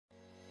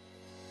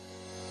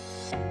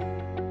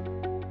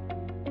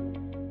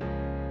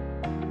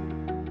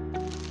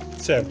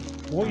So,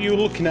 what you're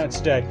looking at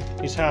today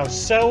is how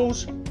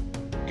cells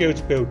go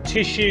to build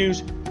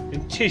tissues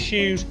and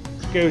tissues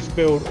go to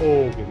build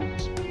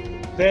organs.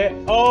 There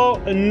are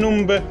a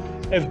number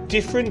of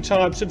different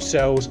types of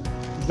cells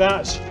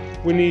that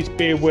we need to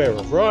be aware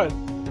of, right?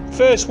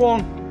 First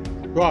one,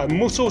 right,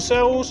 muscle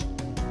cells.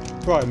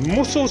 Right,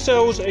 muscle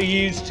cells are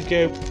used to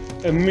go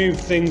and move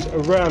things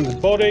around the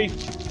body.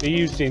 They're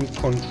used in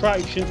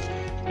contraction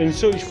and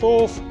such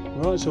forth.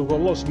 Right, so we've got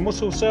lots of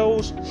muscle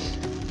cells.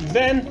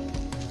 Then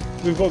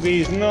we've got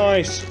these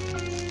nice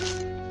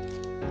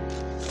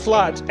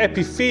flat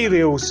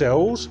epithelial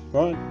cells,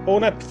 right? Or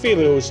an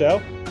epithelial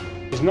cell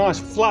is a nice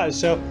flat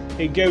cell.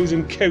 It goes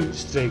and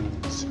coats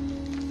things.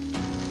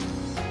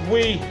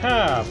 We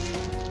have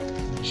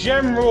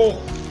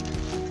general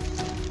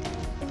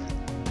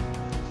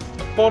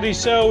body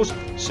cells,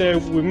 so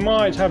we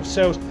might have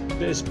cells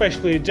that are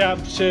specially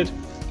adapted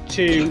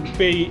to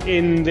be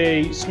in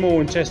the small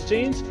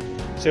intestines.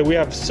 So we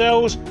have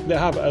cells that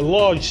have a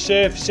large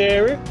surface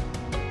area.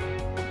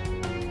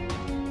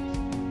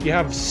 You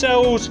have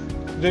cells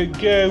that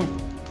go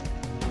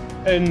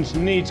and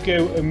need to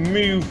go and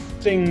move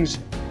things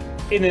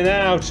in and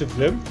out of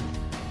them.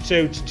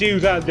 So to do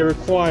that, they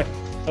require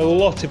a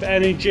lot of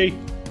energy.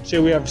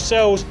 So we have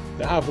cells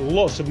that have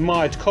lots of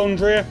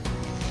mitochondria.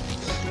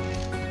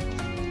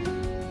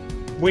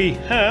 We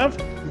have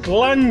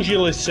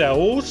glandular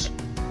cells,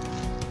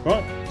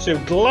 right? So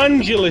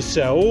glandular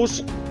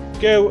cells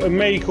go and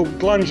make up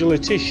glandular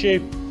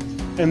tissue,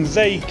 and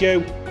they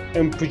go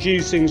and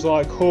produce things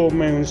like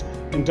hormones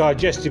and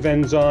digestive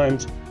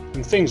enzymes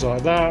and things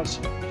like that.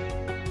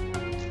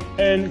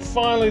 And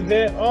finally,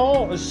 there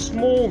are a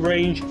small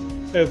range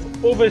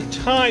of other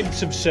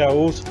types of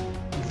cells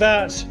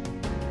that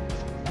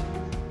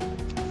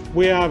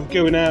we have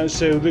going out,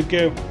 so they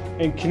go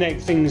and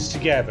connect things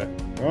together,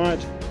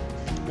 right?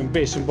 And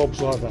bits and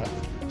bobs like that.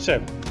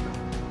 So,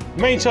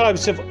 main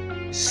types of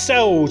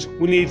cells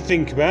we need to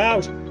think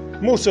about: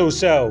 muscle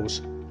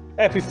cells,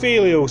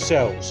 epithelial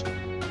cells,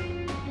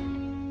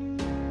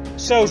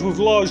 cells with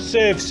large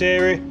surface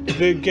area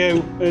that go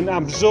and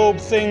absorb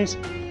things,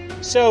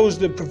 cells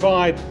that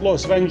provide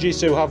lots of energy,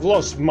 so have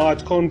lots of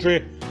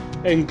mitochondria,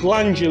 and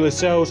glandular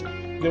cells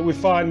that we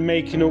find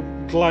making up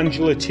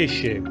glandular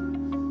tissue.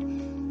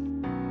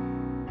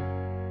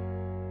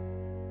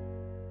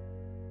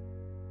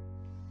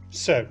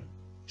 So,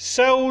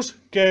 cells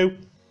go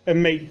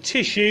and make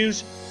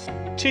tissues,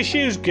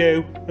 tissues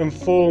go and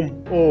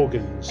form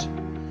organs.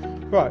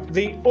 Right,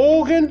 the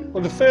organ,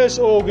 or the first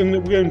organ that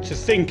we're going to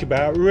think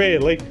about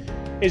really,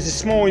 is the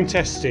small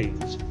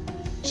intestines.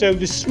 So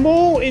the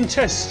small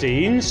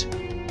intestines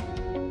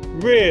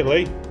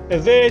really are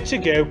there to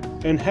go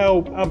and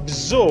help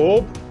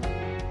absorb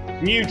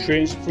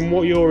nutrients from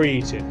what you're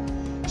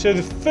eating. So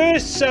the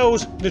first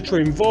cells that are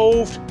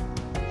involved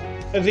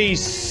are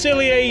these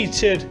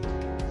ciliated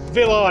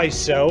villi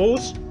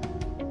cells,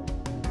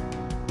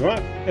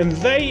 right? And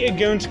they are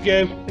going to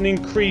go and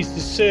increase the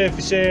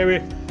surface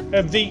area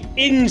of the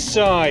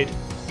inside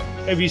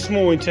of your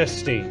small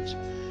intestines.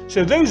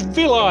 So those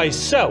villi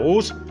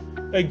cells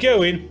are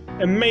going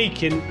and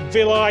making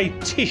villi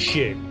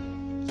tissue.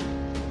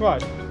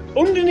 Right,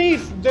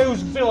 underneath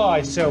those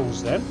villi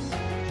cells then,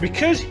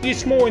 because your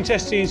small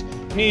intestines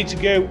need to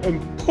go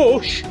and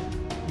push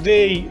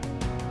the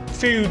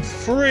food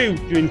through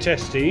your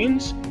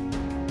intestines,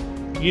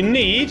 you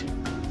need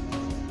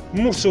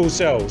muscle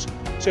cells.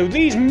 So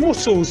these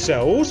muscle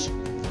cells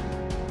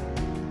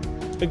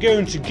are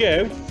going to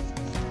go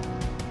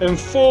and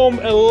form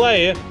a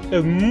layer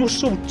of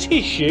muscle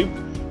tissue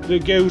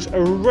that goes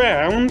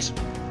around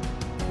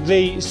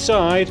the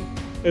side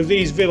of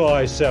these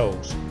villi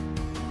cells.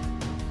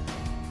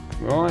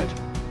 Right,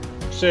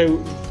 so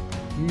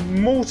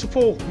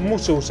multiple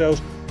muscle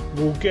cells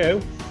will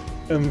go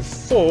and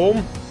form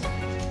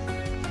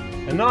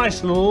a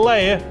nice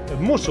layer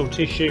of muscle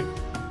tissue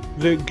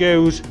that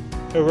goes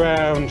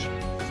around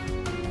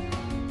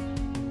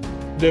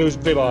those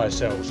villi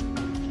cells.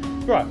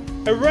 Right,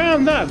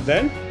 around that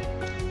then,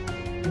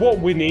 what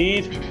we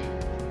need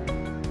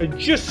are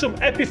just some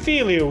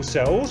epithelial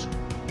cells,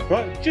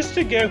 right, just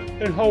to go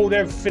and hold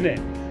everything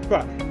in.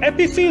 Right,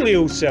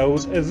 epithelial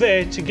cells are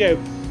there to go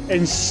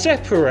and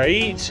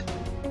separate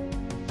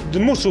the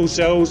muscle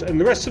cells and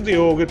the rest of the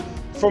organ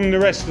from the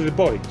rest of the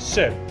body.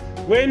 So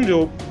we end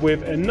up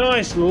with a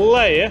nice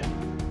layer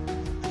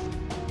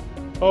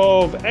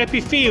of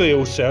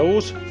epithelial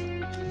cells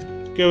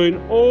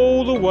going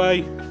all the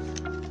way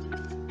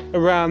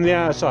around the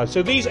outside.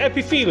 So these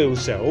epithelial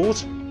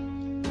cells,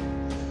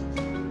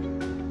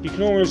 you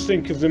can almost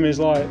think of them as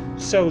like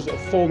cells that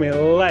are forming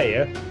a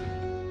layer,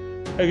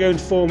 are going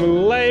to form a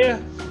layer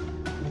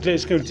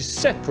that's going to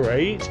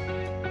separate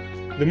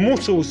the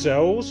muscle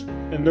cells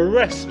and the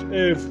rest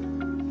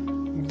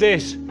of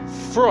this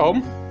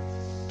from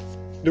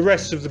the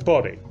rest of the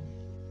body.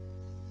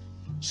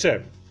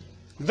 So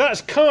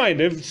that's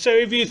kind of, so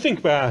if you think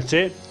about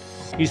it,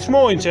 your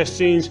small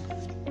intestines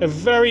are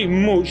very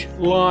much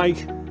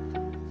like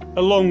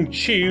a long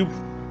tube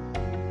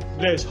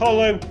that's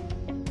hollow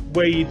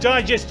where your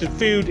digested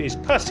food is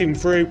passing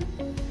through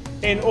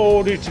in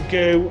order to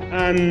go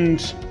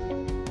and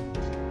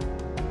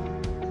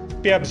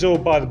be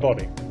absorbed by the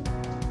body.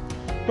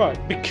 Right,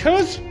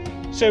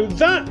 so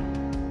that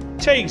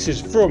takes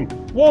us from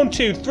 1,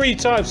 2, 3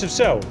 types of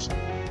cells.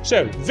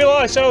 So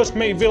villi cells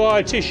make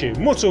villi tissue,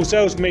 muscle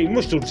cells make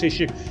muscle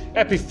tissue,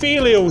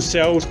 epithelial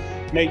cells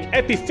make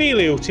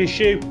epithelial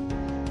tissue.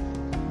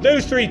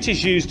 Those 3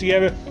 tissues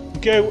together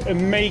go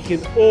and make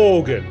an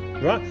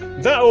organ, right?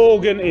 That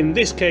organ in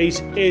this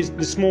case is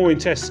the small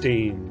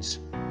intestines.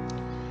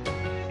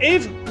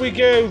 If we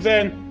go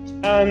then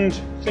and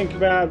think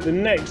about the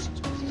next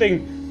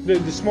thing that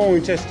the small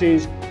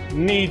intestines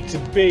need to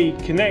be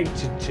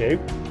connected to,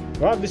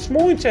 right? The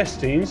small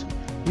intestines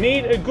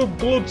need a good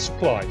blood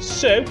supply.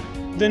 So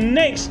the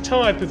next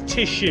type of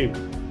tissue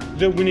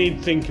that we need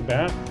to think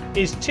about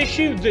is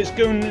tissue that's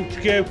going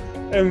to go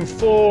and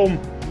form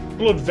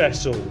blood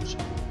vessels.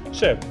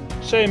 So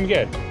same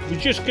again, we're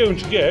just going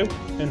to go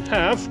and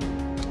have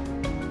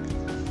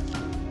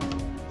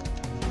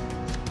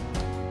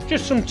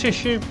just some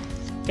tissue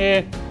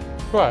here.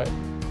 Right,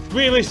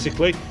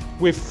 realistically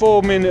we're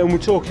forming and we're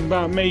talking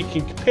about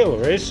making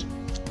capillaries.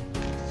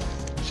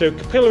 So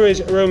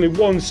capillaries are only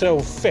 1 cell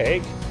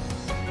thick,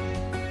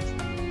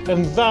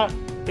 and that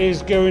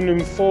is going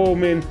and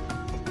forming,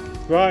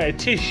 right, a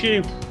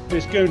tissue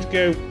that's going to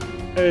go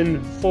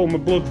and form a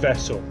blood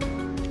vessel.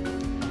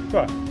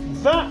 Right,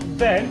 that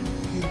then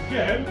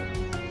can go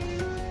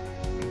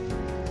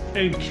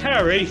and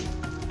carry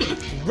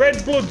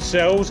red blood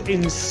cells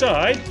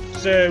inside.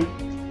 So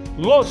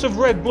lots of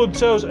red blood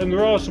cells, and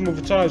there are some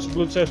other types of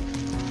blood cells.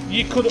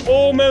 You could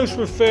almost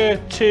refer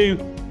to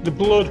the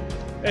blood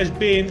as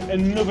being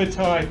another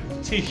type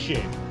of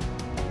tissue.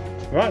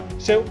 Right,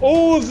 so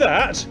all of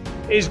that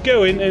is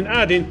going and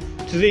adding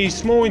to these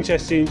small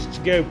intestines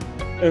to go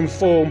and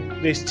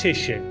form this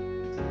tissue.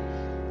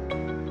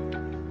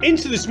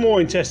 Into the small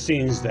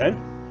intestines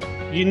then,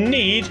 you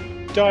need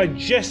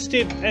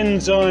digestive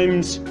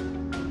enzymes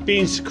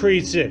being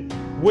secreted,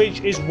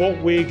 which is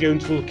what we're going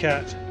to look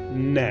at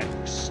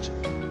next.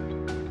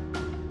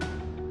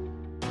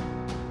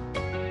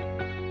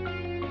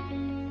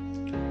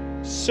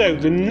 So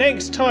the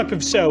next type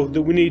of cell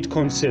that we need to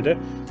consider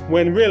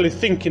when really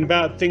thinking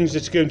about things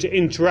that are going to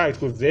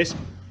interact with this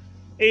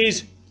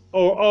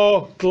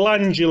are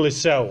glandular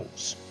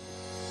cells.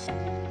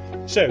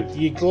 So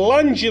your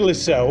glandular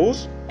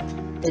cells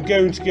are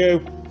going to go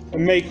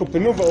and make up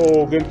another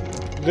organ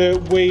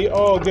that we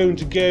are going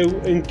to go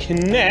and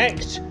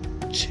connect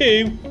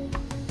to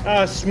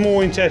our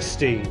small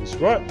intestines,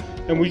 right?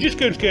 And we're just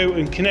going to go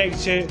and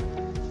connect it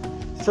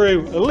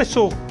through a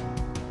little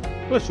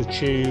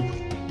tube,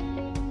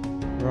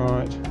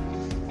 right,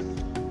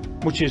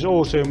 which is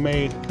also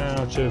made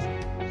out of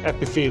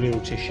epithelial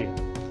tissue.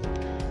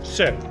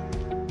 So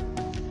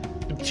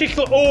the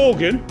particular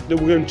organ that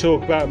we're going to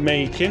talk about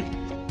making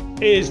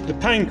is the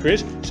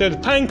pancreas. So the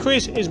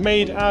pancreas is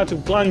made out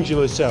of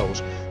glandular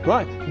cells,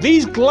 right?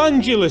 These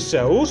glandular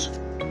cells,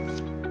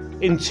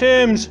 in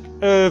terms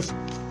of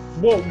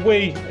what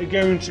we are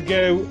going to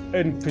go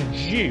and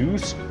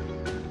produce,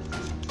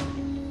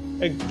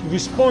 are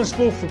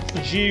responsible for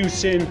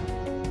producing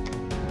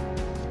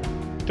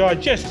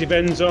digestive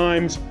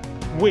enzymes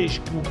which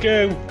will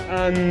go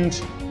and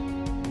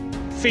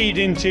feed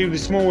into the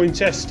small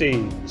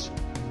intestines.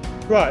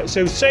 Right,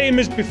 so same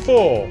as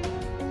before,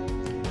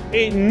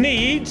 it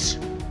needs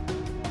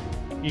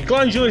your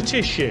glandular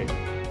tissue.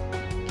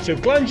 So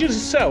glandular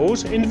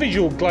cells,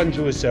 individual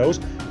glandular cells,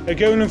 are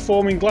going and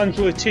forming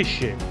glandular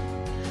tissue.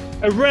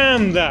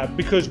 Around that,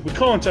 because we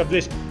can't have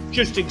this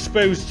just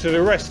exposed to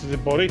the rest of the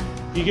body,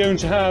 you're going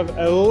to have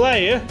a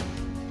layer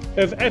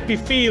of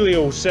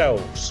epithelial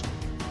cells.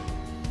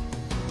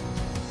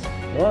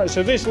 Right,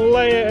 so this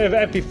layer of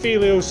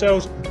epithelial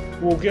cells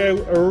will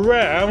go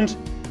around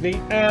the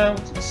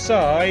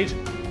outside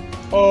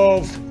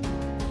of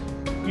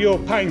your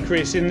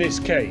pancreas in this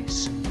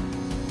case.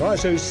 Right,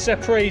 so it's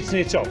separating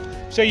it off.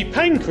 So your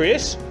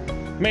pancreas,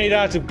 made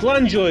out of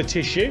glandular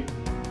tissue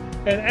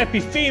and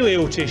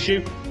epithelial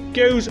tissue,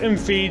 goes and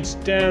feeds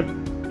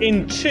down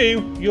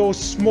into your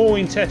small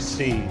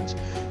intestines.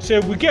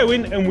 So we're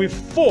going and we've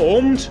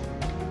formed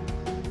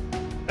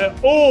an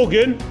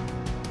organ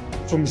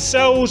from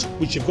cells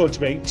which have gone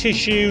to make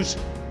tissues,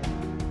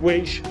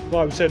 which,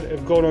 like we said,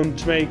 have gone on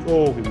to make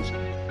organs.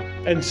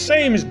 And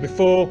same as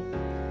before,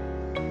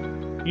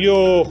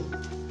 your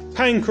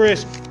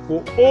pancreas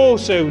will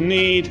also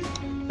need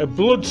a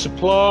blood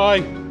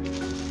supply.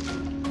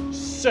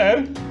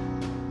 So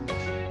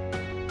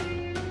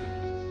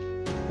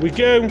we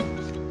go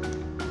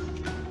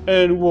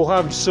and we'll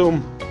have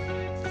some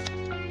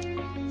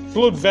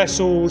blood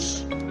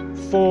vessels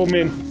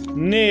forming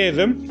near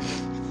them,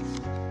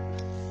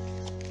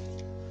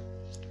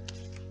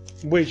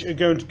 which are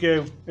going to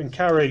go and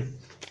carry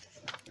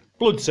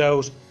blood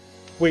cells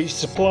which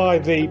supply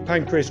the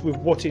pancreas with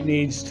what it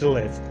needs to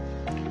live.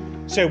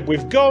 So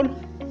we've gone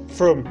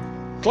from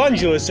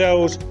glandular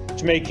cells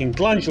to making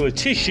glandular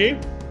tissue,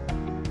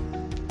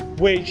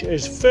 which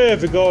has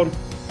further gone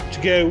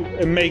to go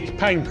and make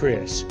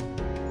pancreas.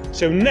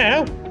 So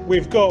now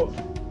we've got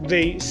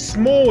the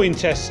small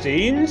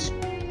intestines,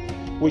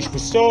 which we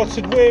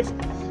started with,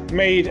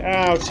 made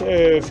out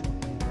of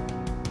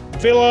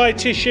villi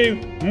tissue,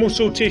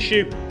 muscle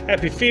tissue,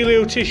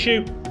 epithelial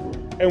tissue,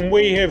 and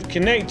we have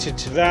connected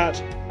to that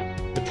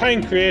the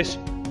pancreas,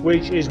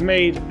 which is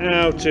made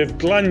out of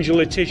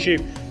glandular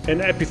tissue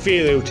and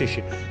epithelial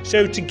tissue.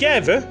 So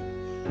together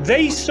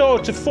they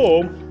start to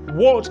form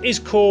what is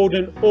called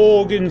an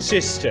organ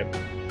system.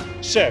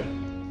 So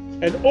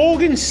an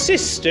organ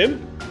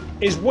system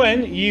is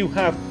when you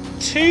have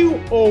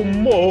two or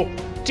more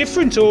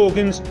different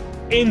organs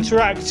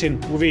interacting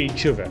with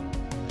each other.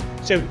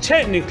 So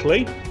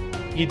technically,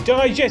 your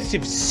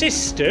digestive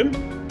system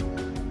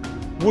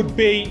would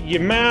be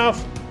your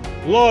mouth,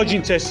 large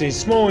intestines,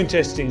 small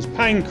intestines,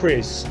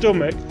 pancreas,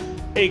 stomach,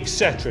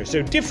 etc.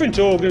 So different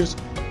organs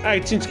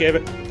acting together,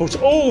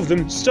 but all of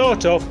them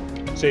start off,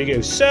 so you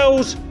go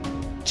cells,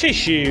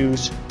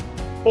 tissues,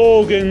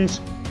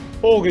 organs,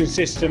 organ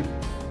system,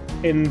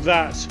 in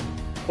that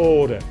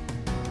order.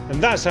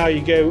 And that's how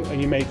you go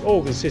and you make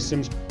organ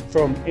systems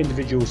from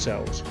individual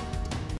cells.